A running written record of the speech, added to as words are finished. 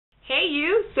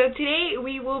So today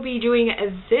we will be doing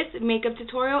this makeup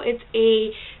tutorial. It's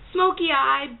a smoky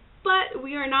eye, but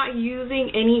we are not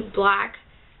using any black,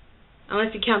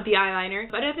 unless you count the eyeliner.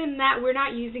 But other than that, we're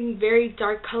not using very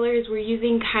dark colors. We're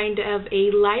using kind of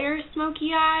a lighter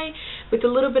smoky eye with a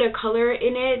little bit of color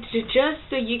in it, just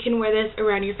so you can wear this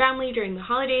around your family during the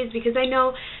holidays, because I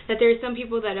know that there are some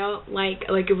people that don't like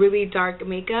a really dark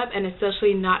makeup, and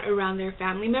especially not around their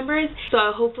family members. So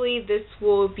hopefully this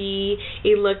will be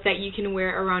a look that you can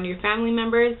wear around your family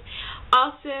members.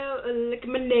 Also, look at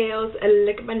my nails,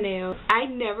 look at my nails. I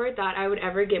never thought I would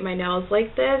ever get my nails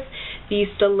like this, these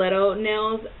stiletto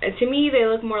nails. To me, they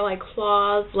look more like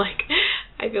claws,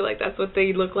 I feel like that's what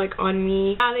they look like on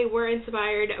me. They were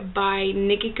inspired by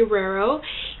Nikki Guerrero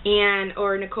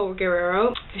or Nicole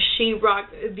Guerrero. She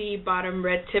rocked the bottom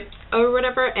red tips or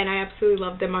whatever, and I absolutely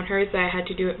loved them on her, so I had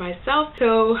to do it myself.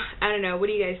 So, I don't know, what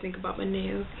do you guys think about my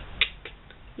nails?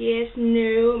 Yes,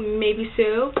 no, maybe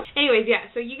so. Anyways, yeah,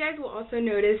 so you guys will also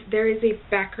notice there is a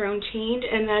background change,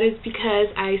 and that is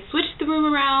because I switched the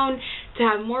room around to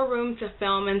have more room to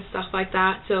film and stuff like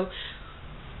that. So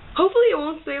hopefully it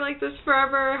won't stay like this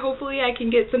forever. Hopefully I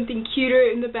can get something cuter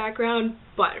in the background,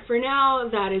 but for now,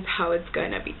 that is how it's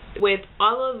gonna be. With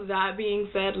all of that being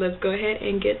said, let's go ahead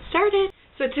and get started.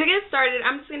 So to get started,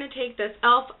 I'm just going to take this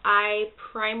e.l.f. eye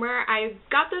primer. I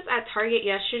got this at Target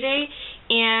yesterday,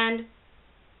 and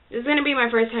this is going to be my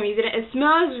first time using it. It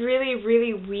smells really,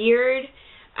 really weird.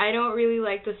 I don't really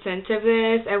like the scent of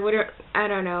this. I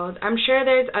don't know. I'm sure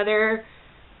there's other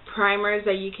primers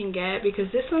that you can get, because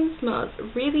this one smells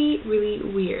really, really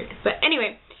weird. But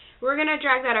anyway, we're going to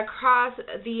drag that across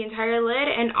the entire lid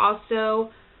and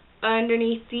also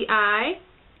underneath the eye.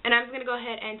 And I'm just going to go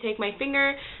ahead and take my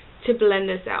finger to blend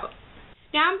this out.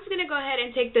 Now I'm just going to go ahead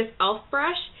and take this e.l.f.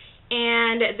 brush.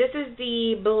 And this is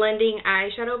the blending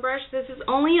eyeshadow brush. This is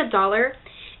only $1.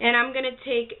 And I'm going to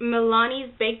take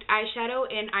Milani's Baked Eyeshadow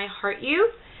in I Heart You.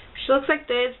 She looks like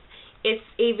this. It's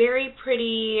a very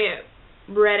pretty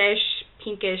reddish,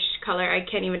 pinkish color. I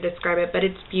can't even describe it, but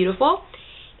it's beautiful.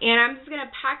 And I'm just going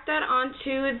to pack that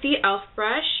onto the e.l.f.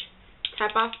 brush.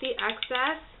 Tap off the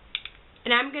excess.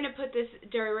 And I'm going to put this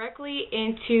directly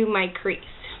into my crease.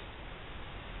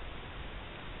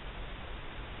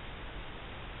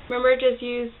 Remember, just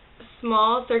use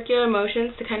small circular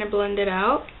motions to kind of blend it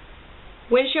out.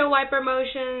 Windshield wiper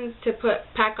motions to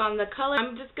pack on the color.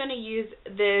 I'm just going to use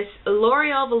this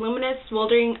L'Oreal Voluminous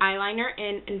Smoldering Eyeliner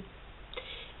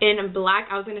in black.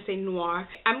 I was going to say noir.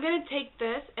 I'm going to take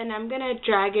this and I'm going to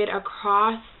drag it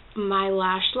across my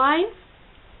lash line,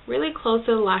 really close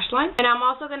to the lash line. And I'm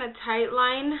also going to tight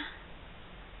line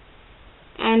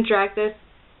and drag this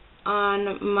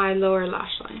on my lower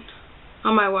lash line,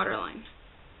 on my waterline.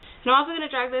 And I'm also going to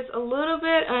drag this a little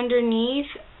bit underneath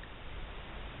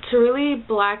to really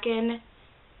blacken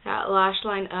that lash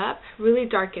line up, really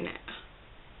darken it.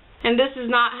 And this does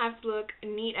not have to look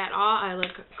neat at all. I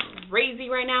look crazy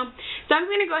right now. So I'm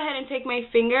going to go ahead and take my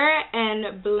finger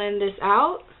and blend this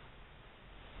out.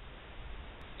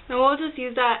 And we'll just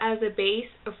use that as a base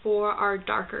for our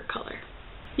darker color.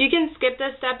 You can skip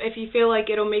this step if you feel like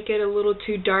it'll make it a little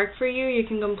too dark for you. You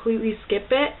can completely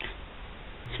skip it.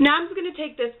 Now I'm just going to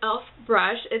take this e.l.f.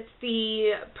 brush. It's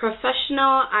the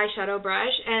Professional Eyeshadow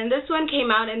Brush, and this one came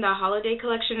out in the holiday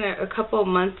collection a couple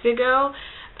months ago.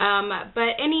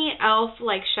 But any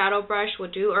e.l.f. shadow brush will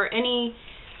do, or any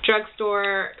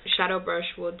drugstore shadow brush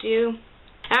will do.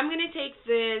 And I'm going to take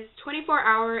this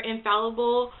 24-hour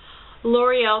infallible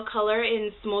L'Oreal color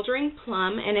in Smoldering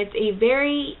Plum, and it's a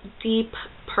very deep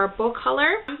purple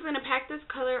color. I'm just going to pack this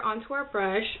color onto our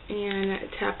brush and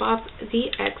tap off the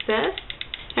excess.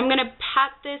 I'm going to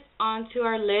pat this onto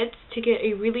our lids to get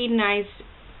a really nice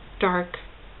dark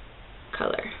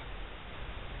color.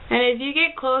 And as you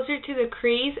get closer to the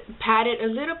crease, pat it a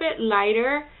little bit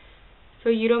lighter so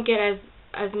you don't get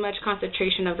as much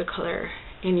concentration of the color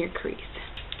in your crease.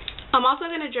 I'm also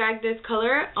going to drag this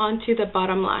color onto the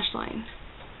bottom lash line.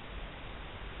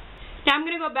 Now I'm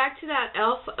going to go back to that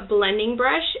e.l.f. blending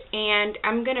brush, and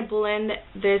I'm going to blend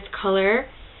this color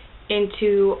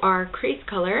into our crease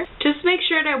color. Just make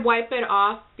sure to wipe it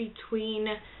off between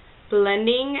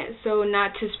blending so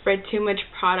not to spread too much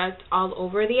product all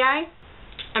over the eye.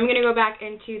 I'm going to go back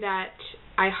into that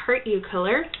I Heart You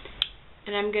color,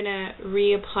 and I'm going to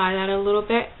reapply that a little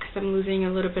bit because I'm losing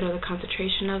a little bit of the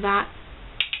concentration of that.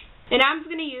 And I'm just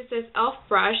going to use this e.l.f.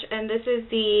 brush, and this is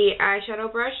the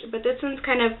eyeshadow brush, but this one's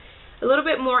kind of a little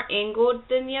bit more angled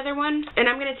than the other one. And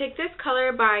I'm going to take this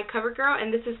color by Covergirl,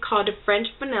 and this is called French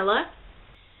Vanilla.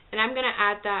 And I'm going to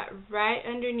add that right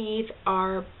underneath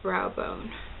our brow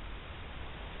bone.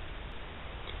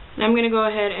 And I'm going to go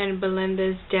ahead and blend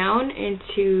this down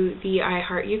into the I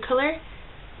Heart You color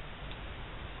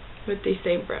with the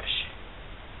same brush.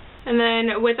 And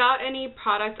then without any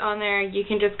product on there, you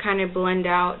can just kind of blend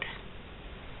out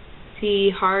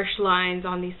the harsh lines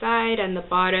on the side and the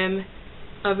bottom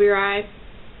of your eye.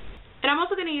 And I'm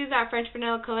also going to use that French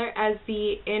Vanilla color as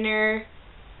the inner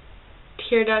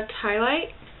tear duct highlight.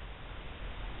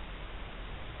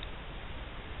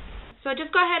 So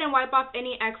just go ahead and wipe off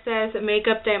any excess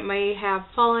makeup that may have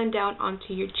fallen down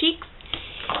onto your cheeks.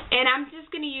 And I'm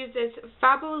just going to use this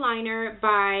Fabuliner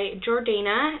by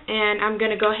Jordana, and I'm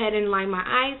going to go ahead and line my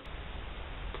eyes.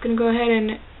 I'm going to go ahead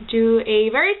and do a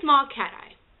very small cat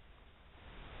eye.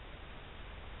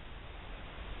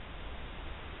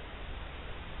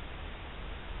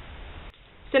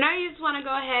 So now you just want to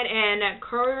go ahead and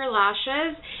curl your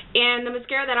lashes, and the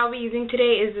mascara that I'll be using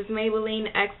today is this Maybelline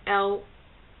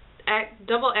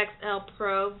Double XL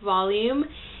Pro Volume.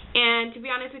 And to be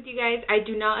honest with you guys, I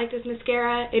do not like this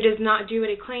mascara. It does not do what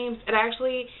it claims. It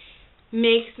actually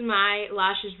makes my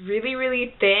lashes really,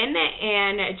 really thin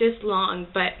and just long,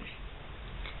 but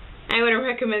I wouldn't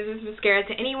recommend this mascara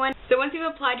to anyone. So once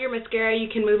you've applied your mascara, you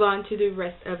can move on to the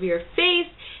rest of your face.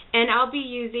 And I'll be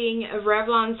using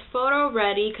Revlon's Photo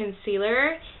Ready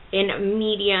Concealer in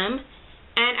medium.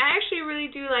 And I actually really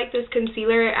do like this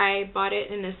concealer. I bought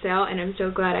it in a sale, and I'm so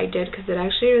glad I did because it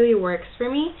actually really works for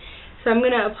me. So I'm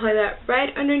going to apply that right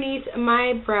underneath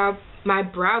my brow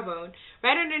bone,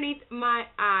 right underneath my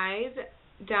eyes,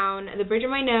 down the bridge of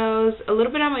my nose, a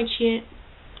little bit on my chin,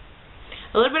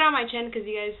 because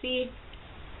you guys see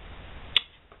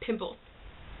pimples.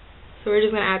 So we're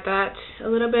just going to add that a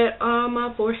little bit on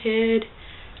my forehead.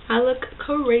 I look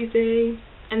crazy.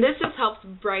 And this just helps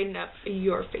brighten up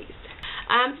your face.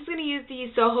 I'm just going to use the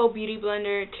Soho Beauty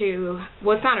Blender to,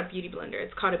 well, it's not a beauty blender,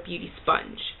 it's called a beauty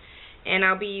sponge. And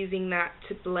I'll be using that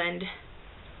to blend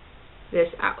this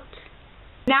out.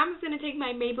 Now I'm just going to take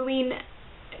my Maybelline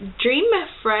Dream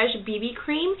Fresh BB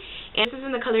Cream, and this is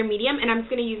in the color medium, and I'm just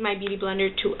going to use my beauty blender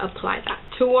to apply that.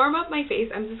 To warm up my face,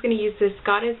 I'm just going to use this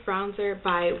Goddess Bronzer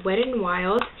by Wet n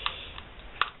Wild.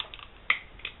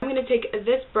 I'm going to take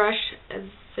this brush,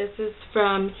 this is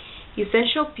from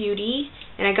Essential Beauty,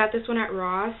 and I got this one at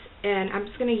Ross, and I'm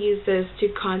just going to use this to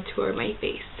contour my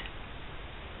face.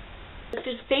 With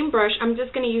the same brush, I'm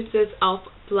just going to use this e.l.f.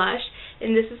 blush,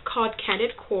 and this is called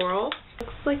Candid Coral. It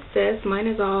looks like this. Mine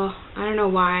is all, I don't know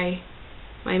why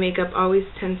my makeup always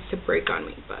tends to break on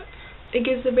me, but it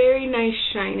gives a very nice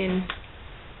shine and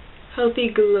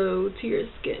healthy glow to your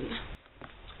skin.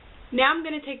 Now I'm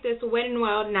going to take this Wet n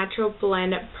Wild Natural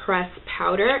Blend Press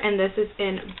Powder, and this is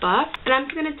in Buff. And I'm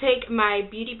just going to take my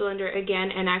Beauty Blender again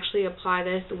and actually apply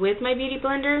this with my Beauty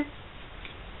Blender,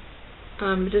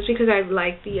 just because I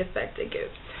like the effect it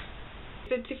gives.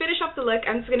 So to finish off the look,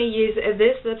 I'm just going to use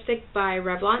this lipstick by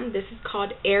Revlon. This is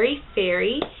called Airy,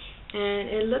 and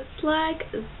it looks like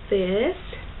this.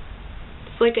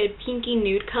 It's like a pinky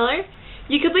nude color.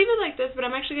 You could leave it like this, but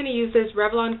I'm actually going to use this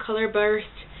Revlon Colorburst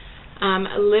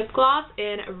lip gloss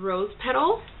in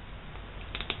Rosepearl,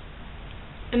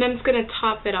 and I'm just going to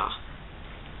top it off.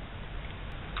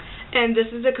 And this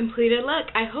is a completed look.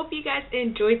 I hope you guys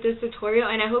enjoyed this tutorial,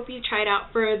 and I hope you try it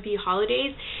out for the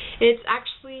holidays. It's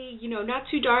actually, you know, not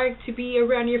too dark to be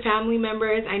around your family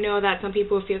members. I know that some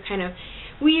people feel kind of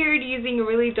weird using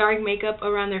really dark makeup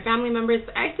around their family members,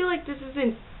 but I feel like this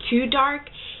isn't too dark,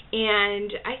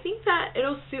 and I think that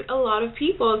it'll suit a lot of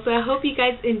people. So I hope you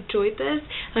guys enjoyed this.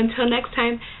 Until next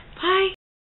time, bye!